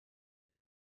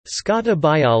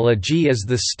Scotobiology is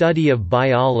the study of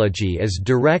biology as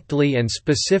directly and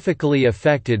specifically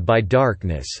affected by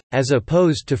darkness, as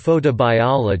opposed to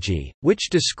photobiology, which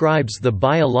describes the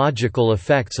biological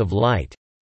effects of light.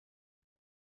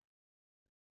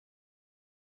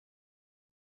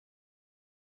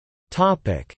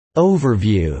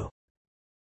 Overview.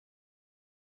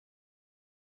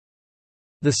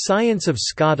 The science of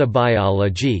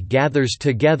scotobiology gathers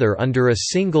together under a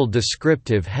single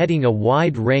descriptive heading a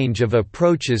wide range of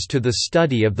approaches to the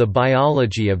study of the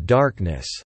biology of darkness.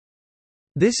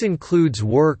 This includes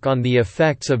work on the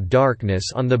effects of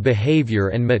darkness on the behavior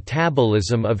and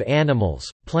metabolism of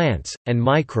animals, plants, and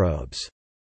microbes.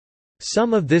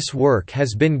 Some of this work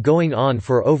has been going on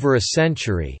for over a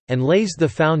century, and lays the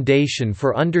foundation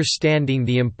for understanding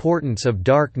the importance of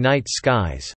dark night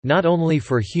skies, not only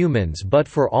for humans but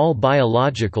for all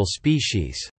biological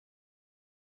species.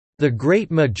 The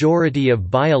great majority of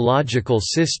biological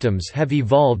systems have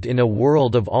evolved in a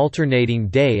world of alternating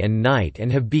day and night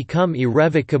and have become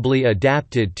irrevocably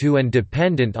adapted to and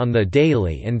dependent on the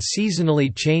daily and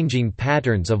seasonally changing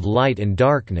patterns of light and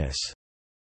darkness.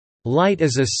 Light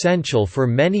is essential for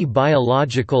many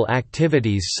biological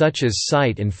activities such as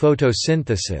sight and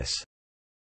photosynthesis.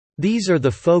 These are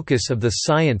the focus of the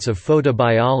science of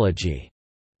photobiology.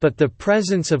 But the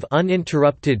presence of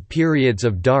uninterrupted periods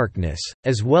of darkness,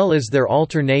 as well as their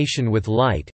alternation with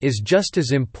light, is just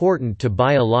as important to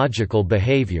biological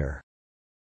behavior.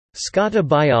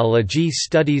 Scotobiology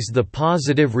studies the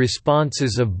positive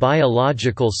responses of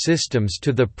biological systems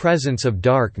to the presence of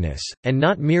darkness, and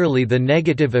not merely the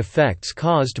negative effects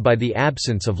caused by the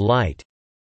absence of light.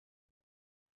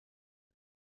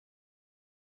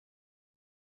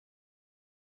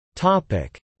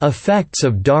 Effects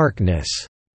of darkness.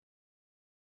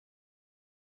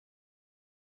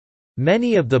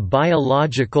 Many of the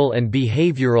biological and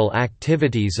behavioral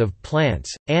activities of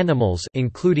plants, animals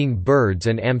including birds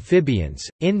and amphibians,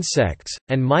 insects,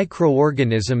 and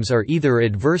microorganisms are either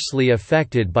adversely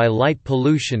affected by light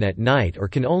pollution at night or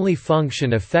can only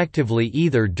function effectively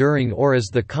either during or as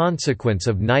the consequence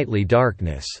of nightly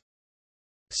darkness.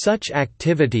 Such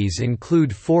activities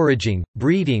include foraging,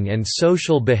 breeding and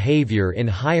social behavior in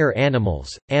higher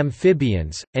animals,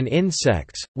 amphibians, and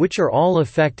insects, which are all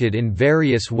affected in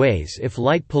various ways if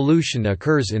light pollution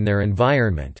occurs in their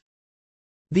environment.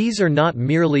 These are not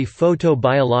merely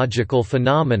photobiological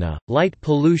phenomena, light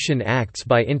pollution acts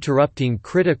by interrupting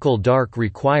critical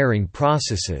dark-requiring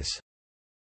processes.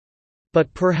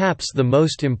 But perhaps the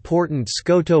most important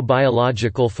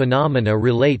scotobiological phenomena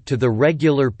relate to the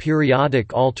regular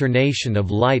periodic alternation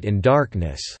of light and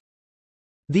darkness.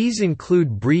 These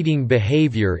include breeding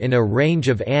behavior in a range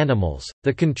of animals,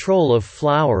 the control of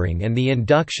flowering and the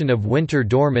induction of winter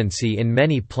dormancy in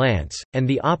many plants, and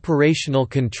the operational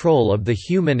control of the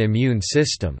human immune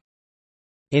system.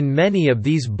 In many of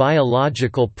these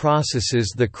biological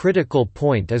processes the critical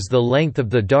point is the length of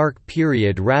the dark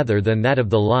period rather than that of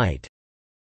the light.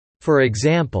 For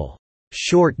example,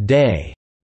 short day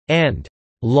and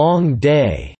long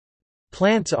day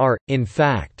plants are, in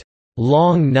fact,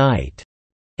 long night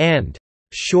and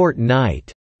short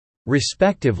night,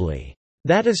 respectively.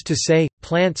 That is to say,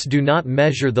 plants do not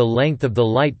measure the length of the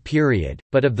light period,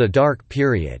 but of the dark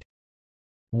period.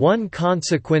 One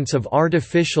consequence of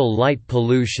artificial light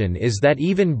pollution is that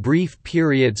even brief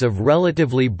periods of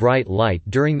relatively bright light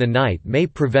during the night may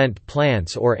prevent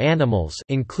plants or animals,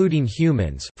 including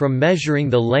humans, from measuring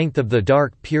the length of the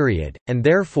dark period, and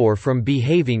therefore from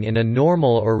behaving in a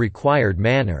normal or required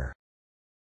manner.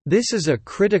 This is a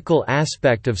critical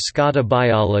aspect of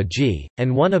scotobiology,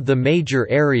 and one of the major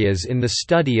areas in the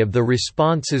study of the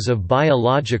responses of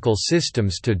biological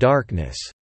systems to darkness.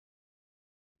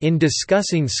 In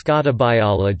discussing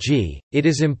scotobiology, it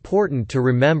is important to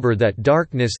remember that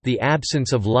darkness, the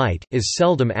absence of light, is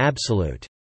seldom absolute.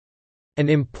 An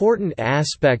important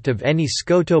aspect of any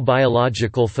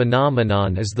scotobiological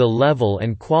phenomenon is the level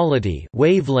and quality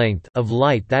wavelength of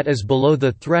light that is below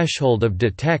the threshold of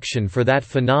detection for that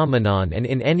phenomenon and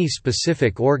in any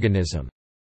specific organism.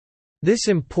 This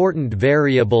important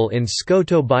variable in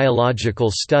scotobiological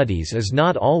studies is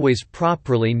not always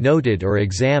properly noted or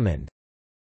examined.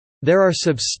 There are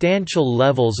substantial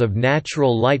levels of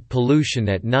natural light pollution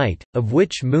at night, of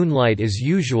which moonlight is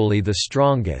usually the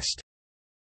strongest.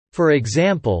 For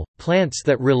example, plants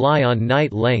that rely on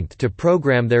night length to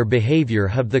program their behavior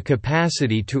have the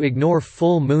capacity to ignore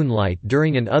full moonlight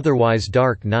during an otherwise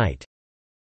dark night.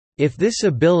 If this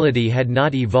ability had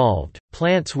not evolved,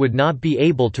 plants would not be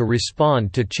able to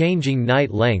respond to changing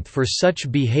night length for such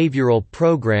behavioral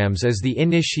programs as the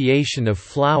initiation of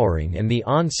flowering and the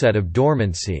onset of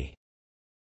dormancy.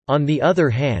 On the other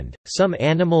hand, some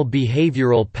animal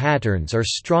behavioral patterns are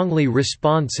strongly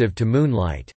responsive to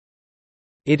moonlight.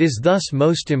 It is thus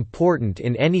most important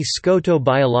in any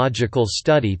scotobiological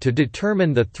study to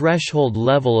determine the threshold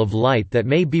level of light that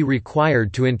may be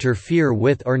required to interfere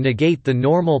with or negate the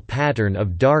normal pattern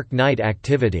of dark night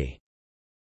activity.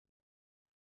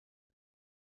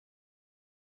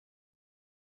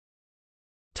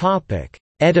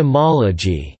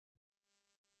 Etymology.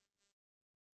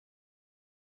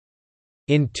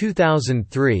 In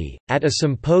 2003, at a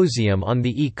symposium on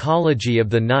the ecology of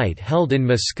the night held in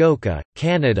Muskoka,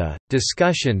 Canada,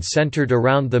 discussion centered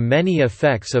around the many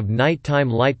effects of nighttime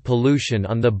light pollution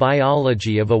on the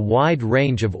biology of a wide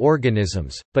range of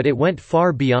organisms, but it went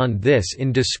far beyond this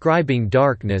in describing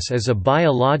darkness as a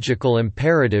biological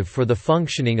imperative for the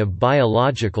functioning of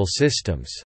biological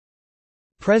systems.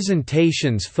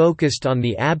 Presentations focused on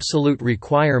the absolute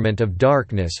requirement of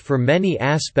darkness for many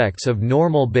aspects of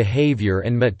normal behavior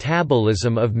and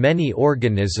metabolism of many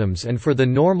organisms and for the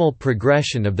normal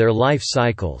progression of their life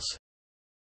cycles.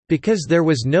 Because there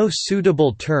was no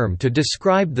suitable term to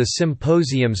describe the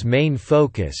symposium's main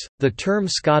focus, the term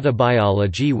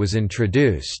scotobiology was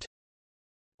introduced.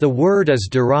 The word is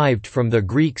derived from the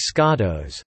Greek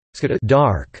skotos,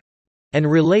 dark, and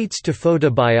relates to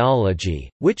photobiology,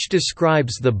 which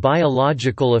describes the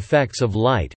biological effects of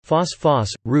light,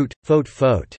 phos, root,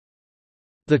 phot.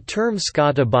 The term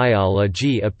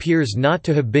scotobiology appears not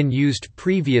to have been used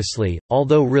previously,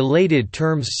 although related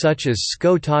terms such as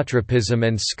scototropism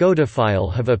and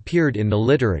scotophile have appeared in the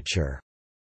literature.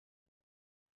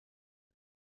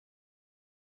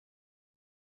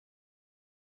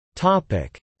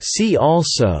 See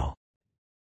also: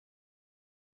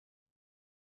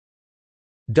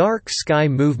 Dark sky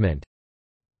movement,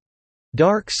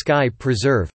 Dark sky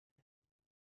preserve,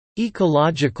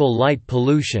 Ecological light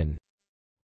pollution,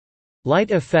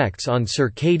 Light effects on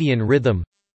circadian rhythm,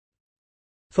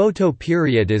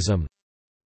 Photoperiodism,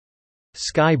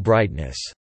 Sky brightness.